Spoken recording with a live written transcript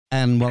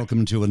And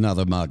welcome to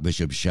another Mark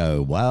Bishop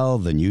show. Well,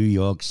 the New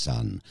York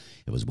Sun.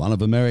 It was one of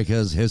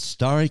America's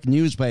historic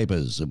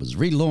newspapers. It was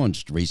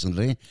relaunched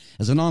recently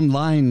as an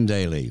online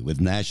daily with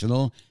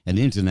national and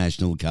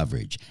international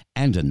coverage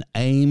and an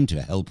aim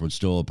to help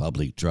restore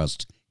public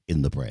trust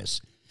in the press.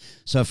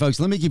 So, folks,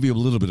 let me give you a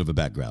little bit of a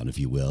background, if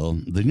you will.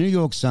 The New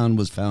York Sun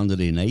was founded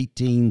in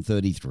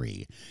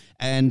 1833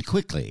 and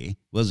quickly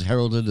was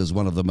heralded as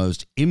one of the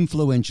most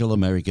influential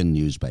American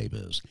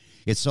newspapers.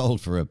 It sold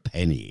for a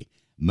penny,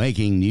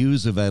 making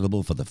news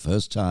available for the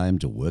first time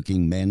to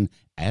working men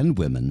and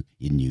women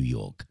in New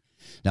York.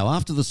 Now,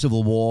 after the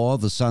Civil War,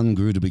 the Sun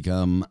grew to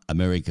become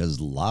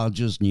America's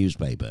largest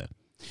newspaper,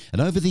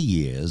 and over the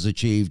years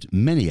achieved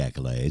many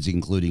accolades,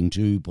 including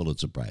 2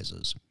 Pulitzer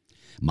Prizes.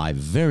 My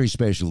very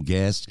special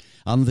guest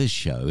on this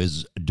show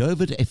is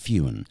Dovid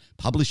Efune,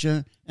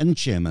 publisher and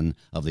chairman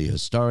of the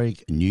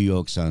historic New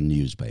York Sun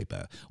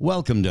newspaper.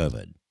 Welcome,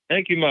 Dovid.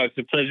 Thank you, Mark.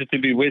 It's a pleasure to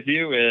be with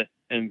you,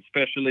 and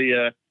especially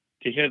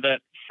to hear that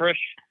fresh,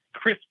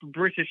 crisp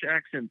British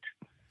accent.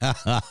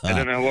 I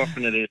don't know how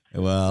often it is.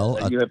 Well,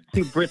 you have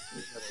 2 Brits.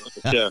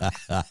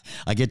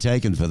 I get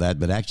taken for that,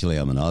 but actually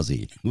I'm an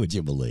Aussie, would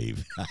you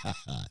believe?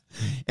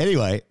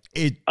 Anyway,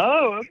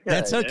 okay.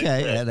 That's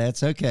okay. Yeah,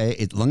 that's okay.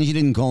 As long as you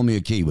didn't call me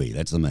a Kiwi,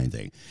 that's the main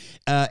thing.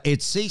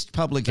 It ceased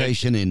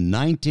publication in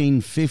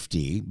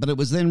 1950, but it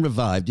was then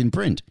revived in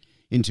print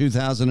in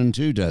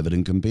 2002, Dovid,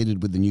 and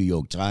competed with the New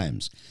York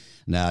Times.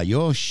 Now,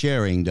 you're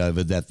sharing,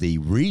 Dovid, that the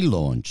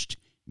relaunched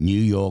New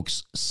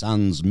York's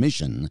Sun's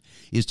mission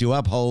is to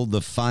uphold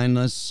the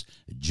finest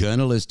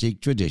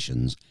journalistic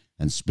traditions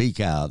and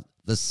speak out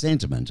the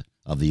sentiment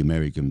of the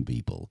American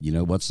people. You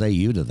know, what say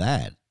you to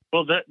that?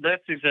 Well,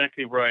 that's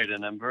exactly right,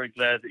 and I'm very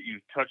glad that you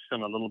touched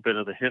on a little bit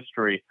of the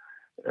history.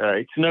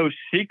 It's no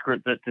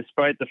secret that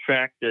despite the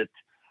fact that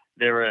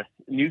there are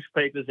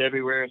newspapers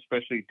everywhere,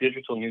 especially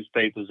digital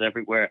newspapers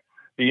everywhere,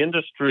 the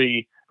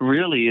industry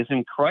really is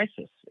in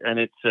crisis, and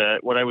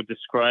it's what I would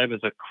describe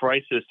as a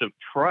crisis of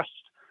trust.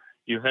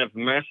 You have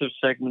massive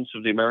segments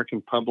of the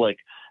American public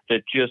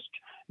that just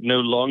no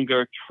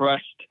longer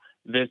trust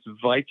this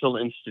vital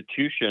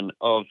institution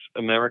of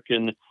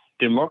American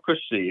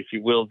democracy, if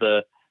you will,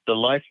 the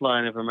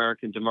lifeline of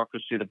American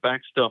democracy, the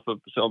backstop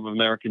of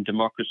American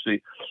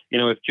democracy. You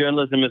know, if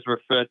journalism is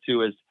referred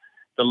to as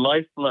the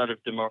lifeblood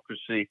of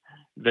democracy,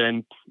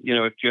 then, you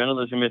know, if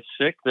journalism is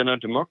sick, then our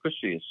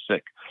democracy is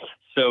sick.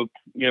 So,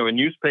 you know, a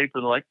newspaper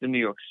like the New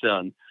York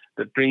Sun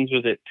that brings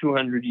with it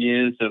 200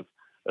 years of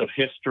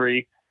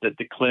history, that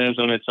declares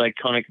on its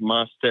iconic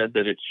masthead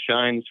that it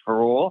shines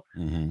for all,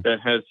 that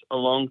has a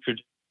long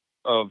tradition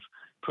of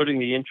putting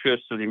the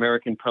interests of the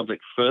American public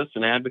first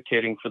and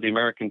advocating for the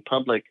American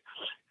public,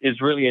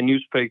 is really a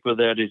newspaper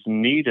that is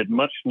needed,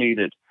 much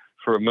needed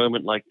for a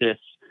moment like this.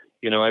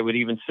 You know, I would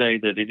even say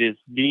that it is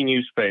the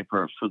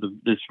newspaper for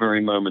this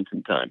very moment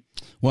in time.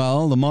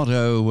 Well, the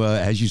motto,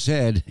 as you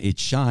said, it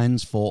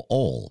shines for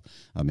all.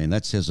 I mean,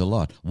 that says a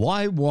lot.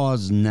 Why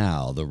was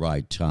now the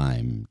right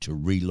time to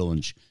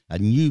relaunch a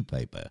new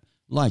paper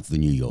like the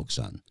New York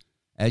Sun?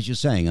 As you're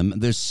saying,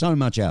 there's so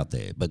much out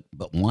there, but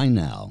why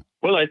now?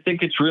 Well, I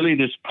think it's really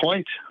this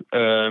point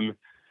that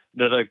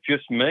I've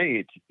just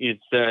made, is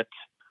that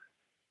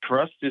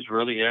trust is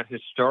really at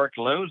historic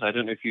lows. I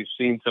don't know if you've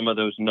seen some of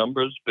those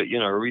numbers, but, you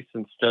know, a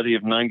recent study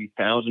of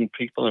 90,000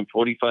 people in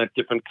 45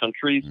 different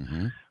countries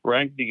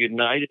ranked the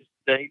United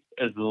States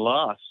as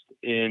last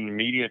in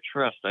media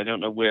trust. I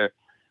don't know where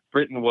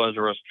Britain was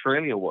or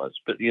Australia was,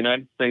 but the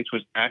United States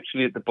was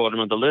actually at the bottom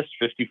of the list.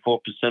 54%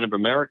 of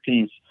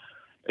Americans,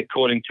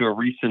 according to a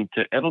recent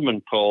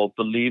Edelman poll,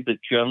 believe that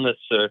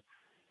journalists are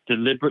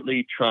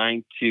deliberately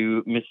trying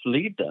to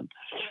mislead them.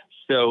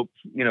 So,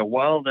 you know,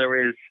 while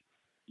there is,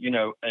 you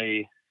know,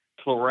 a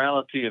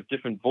plurality of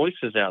different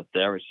voices out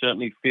there, it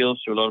certainly feels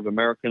to a lot of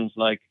Americans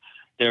like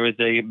there is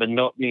a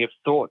monotony of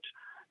thought,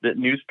 that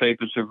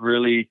newspapers have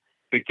really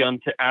begun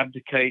to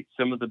abdicate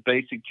some of the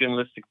basic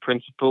journalistic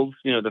principles,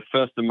 you know, the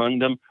first among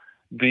them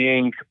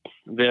being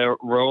their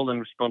role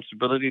and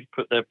responsibility to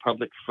put their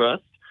public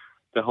first,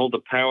 to hold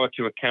the power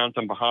to account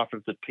on behalf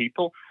of the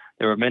people.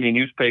 There are many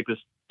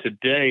newspapers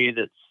today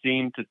that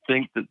seem to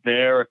think that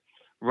their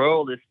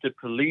role is to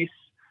police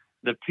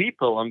the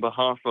people on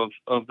behalf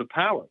of the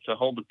power, to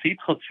hold the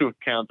people to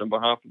account on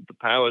behalf of the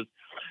powers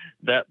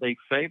that they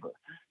favor.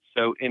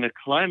 So in a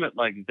climate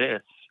like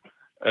this,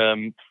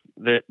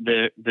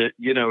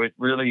 you know, it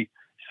really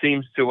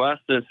seems to us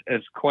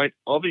as quite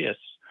obvious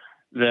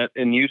that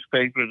a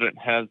newspaper that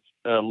has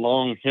a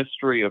long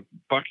history of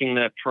bucking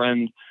that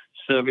trend,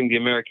 serving the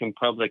American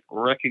public,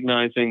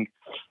 recognizing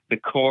the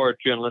core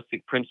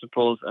journalistic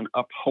principles and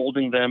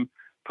upholding them,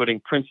 putting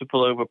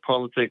principle over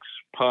politics,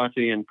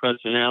 party, and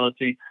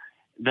personality,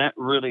 that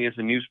really is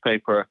a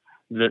newspaper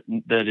that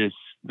is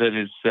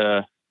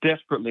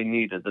desperately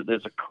needed, that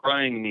there's a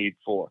crying need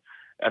for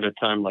at a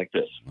time like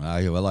this.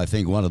 Well, I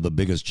think one of the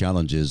biggest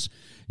challenges,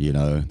 you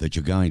know, that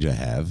you're going to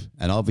have,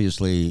 and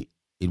obviously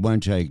it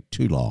won't take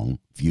too long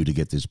for you to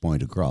get this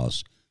point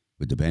across,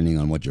 depending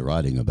on what you're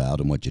writing about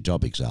and what your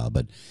topics are.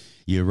 But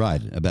you're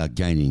right about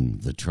gaining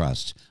the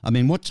trust. I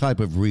mean, what type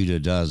of reader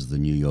does the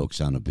New York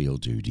Sun appeal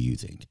to, do you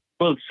think?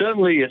 Well,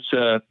 certainly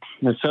the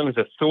Sun is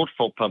a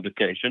thoughtful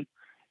publication.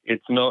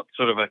 It's not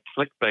sort of a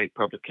clickbait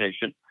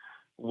publication.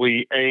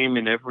 We aim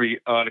in every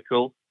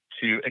article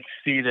to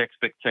exceed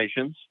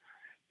expectations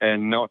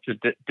and not to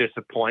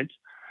disappoint.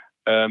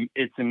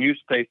 It's a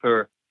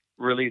newspaper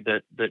really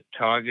that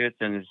targets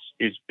and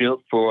is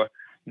built for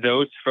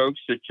those folks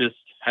that just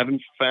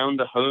haven't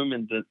found a home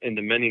in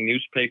the many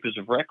newspapers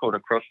of record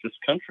across this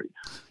country.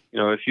 You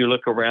know, if you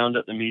look around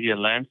at the media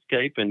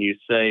landscape and you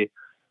say,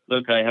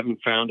 look, I haven't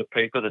found a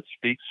paper that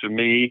speaks for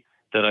me,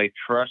 that I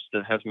trust,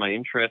 that has my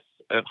interests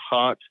at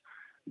heart,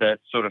 that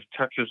sort of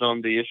touches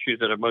on the issues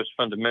that are most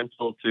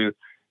fundamental to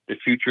the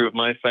future of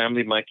my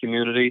family, my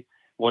community,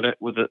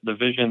 with the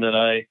vision that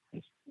I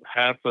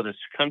have for this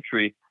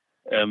country,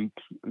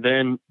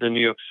 then the New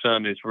York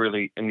Sun is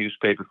really a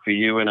newspaper for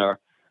you, and our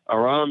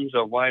arms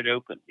are wide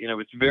open. You know,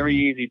 it's very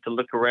easy to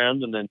look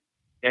around and then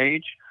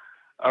engage.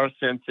 Our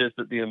sense is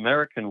that the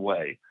American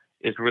way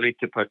is really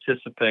to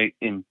participate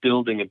in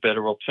building a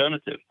better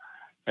alternative.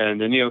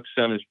 And the New York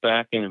Sun is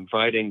back and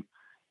inviting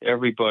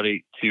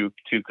everybody to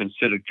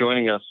consider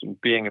joining us and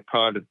being a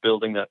part of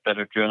building that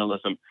better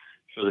journalism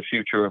for the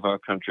future of our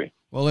country.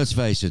 Well, let's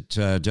face it,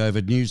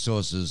 Dovid, news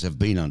sources have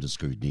been under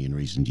scrutiny in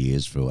recent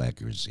years for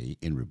accuracy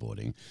in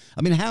reporting.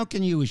 I mean, how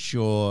can you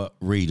assure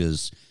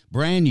readers,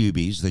 brand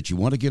newbies, that you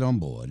want to get on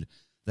board,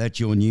 that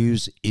your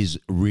news is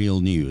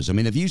real news? I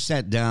mean, have you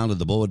sat down at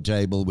the board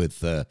table with,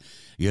 the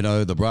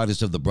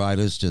brightest of the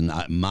brightest and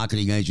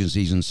marketing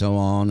agencies and so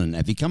on, and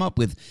have you come up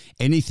with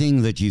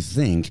anything that you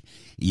think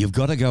you've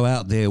got to go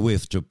out there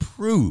with to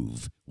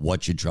prove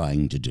what you're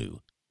trying to do?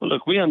 Well,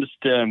 look, we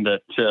understand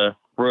that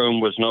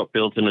Rome was not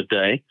built in a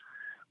day.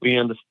 We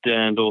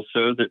understand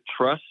also that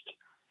trust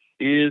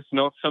is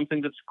not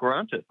something that's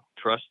granted.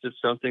 Trust is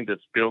something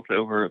that's built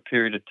over a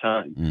period of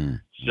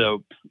time.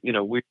 So,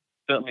 we're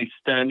certainly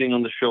standing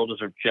on the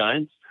shoulders of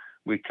giants.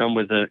 We come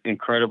with an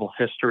incredible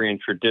history and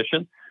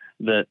tradition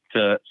that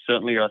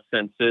certainly our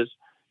sense is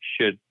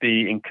should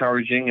be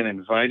encouraging and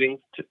inviting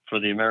for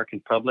the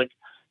American public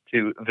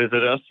to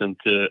visit us and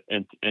to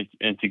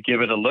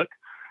give it a look.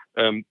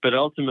 But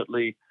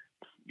ultimately,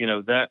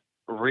 that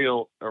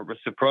real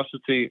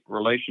reciprocity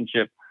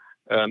relationship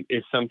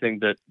is something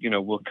that,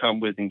 will come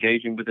with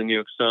engaging with the New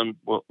York Sun,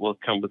 will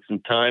come with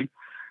some time.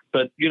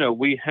 But,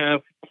 we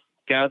have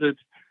gathered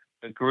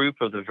a group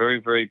of the very,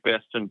 very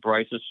best and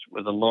brightest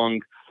with a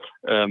long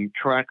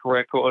track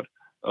record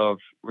of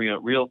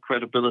real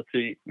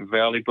credibility,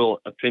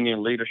 valuable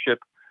opinion leadership.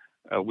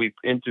 We've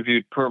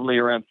interviewed probably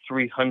around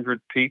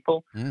 300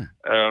 people in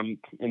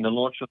the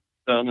launch of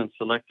the Sun and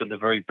selected the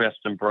very best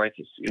and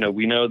brightest.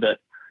 We know that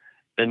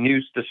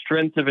the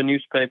strength of a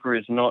newspaper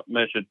is not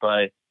measured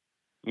by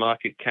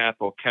market cap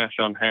or cash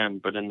on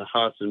hand, but in the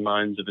hearts and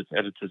minds of its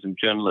editors and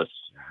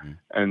journalists.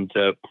 And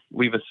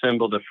we've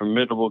assembled a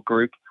formidable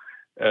group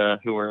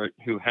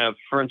who have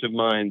front of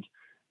mind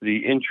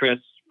the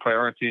interests,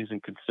 priorities,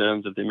 and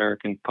concerns of the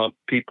American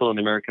people and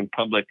the American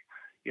public.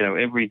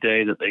 Every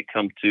day that they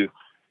come to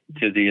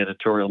the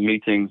editorial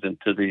meetings and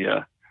to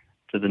the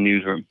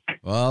newsroom.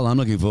 Well, I'm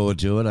looking forward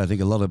to it. I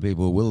think a lot of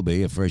people will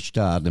be, a fresh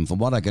start. And from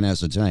what I can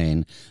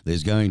ascertain,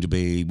 there's going to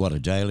be, a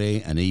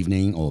daily, an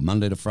evening, or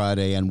Monday to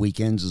Friday, and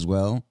weekends as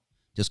well?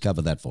 Just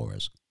cover that for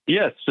us.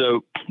 Yes,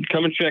 so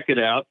come and check it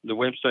out. The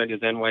website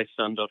is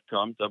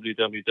nysun.com,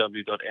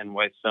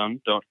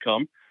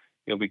 www.nysun.com.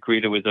 You'll be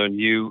greeted with our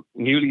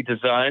newly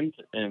designed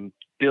and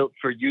built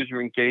for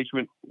user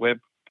engagement web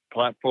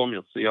platform.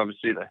 You'll see,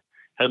 obviously, the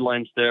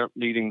headlines there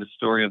leading the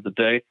story of the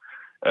day.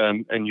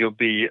 And you'll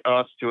be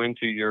asked to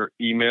enter your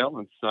email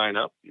and sign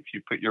up. If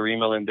you put your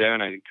email in there,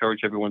 and I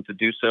encourage everyone to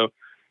do so,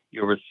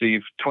 you'll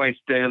receive twice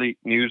daily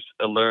news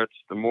alerts,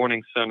 the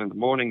morning Sun in the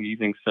morning, the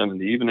evening Sun in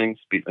the evenings,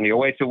 on your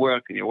way to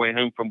work and your way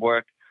home from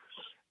work.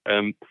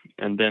 And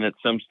then at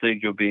some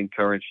stage, you'll be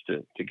encouraged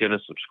to get a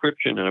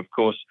subscription. And of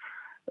course,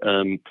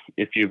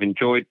 if you've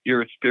enjoyed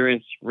your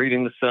experience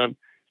reading the Sun,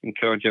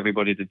 encourage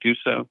everybody to do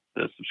so.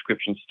 The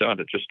subscriptions start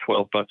at just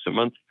 $12 a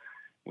month.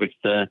 With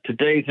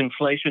today's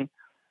inflation,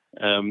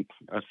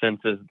 our sense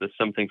is there's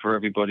something for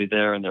everybody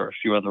there, and there are a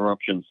few other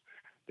options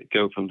that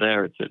go from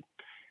there. It's at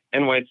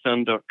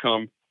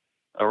nysun.com.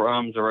 Our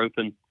arms are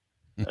open.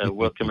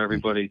 Welcome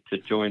everybody to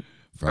join.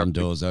 Front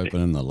door's open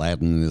and the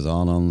Latin is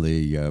on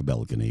the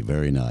balcony.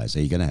 Very nice.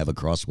 Are you going to have a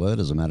crossword,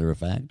 as a matter of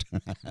fact?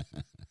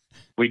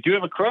 We do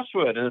have a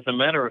crossword, and as a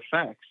matter of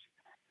fact,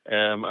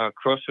 our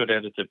crossword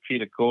editor,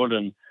 Peter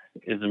Gordon,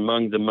 is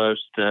among the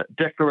most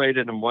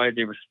decorated and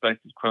widely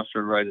respected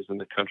crossword writers in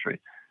the country.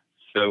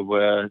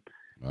 So,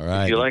 all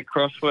right. If you like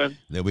crossword,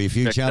 there'll be a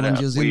few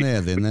challenges in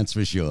there then, that's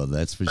for sure.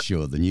 That's for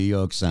sure. The New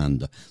York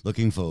Sun.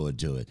 Looking forward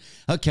to it.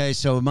 Okay,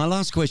 so my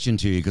last question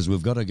to you, because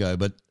we've got to go,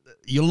 but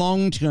your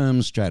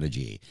long-term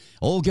strategy,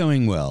 all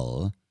going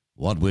well,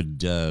 what would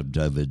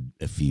Dovid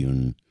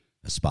Efune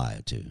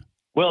aspire to?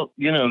 Well,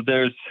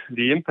 there's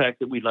the impact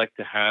that we'd like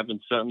to have, and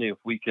certainly if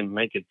we can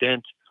make a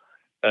dent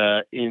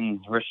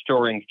in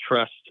restoring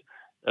trust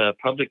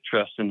public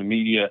trust in the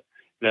media,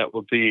 that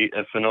will be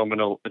a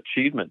phenomenal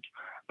achievement.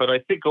 But I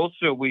think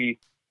also we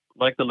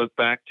like to look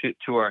back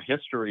to our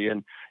history,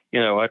 and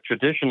our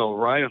traditional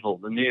rival,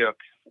 the New York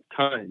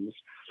Times,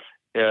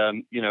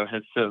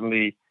 has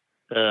certainly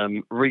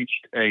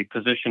reached a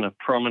position of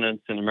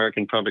prominence in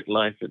American public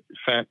life. It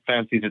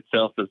fancies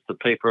itself as the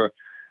paper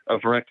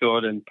of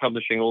record and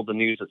publishing all the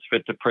news that's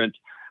fit to print.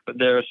 But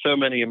there are so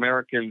many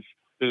Americans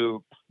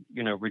who,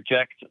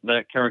 reject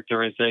that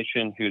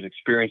characterization, whose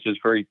experience is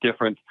very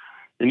different.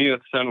 The New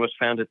York Sun was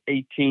founded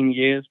 18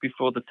 years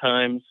before the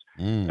Times,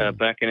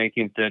 back in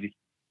 1830.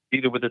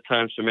 Either with the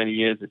Times for many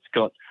years. It's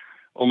got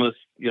almost,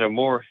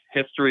 more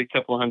history, a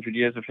couple of hundred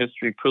years of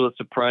history,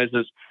 Pulitzer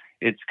Prizes.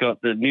 It's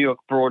got the New York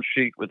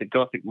broadsheet with the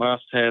Gothic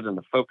masthead and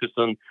the focus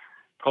on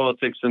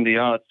politics and the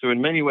arts. So in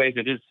many ways,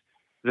 it is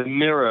the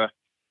mirror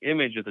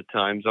image of the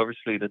Times.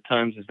 Obviously, the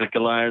Times is the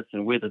Goliath,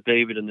 and we're the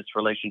David in this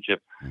relationship.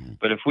 Mm-hmm.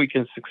 But if we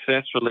can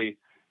successfully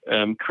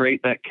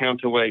create that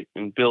counterweight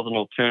and build an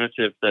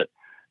alternative that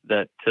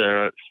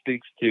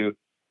speaks to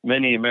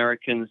many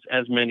Americans,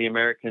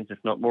 if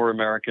not more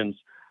Americans,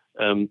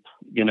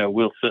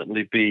 will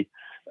certainly be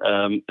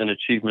an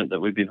achievement that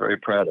we'd be very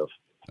proud of.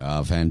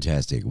 Oh,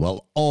 fantastic.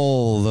 Well,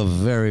 all the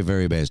very,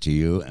 very best to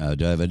you,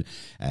 Dovid,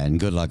 and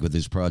good luck with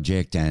this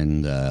project.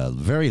 And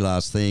very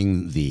last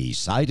thing, the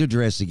site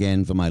address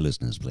again for my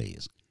listeners,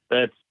 please.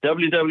 That's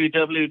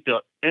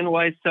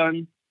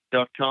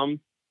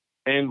www.nysun.com,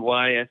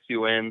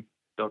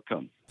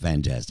 nysun.com.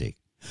 Fantastic.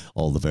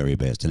 All the very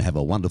best, and have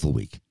a wonderful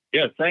week.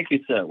 Yeah, thank you,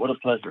 sir. What a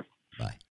pleasure. Bye.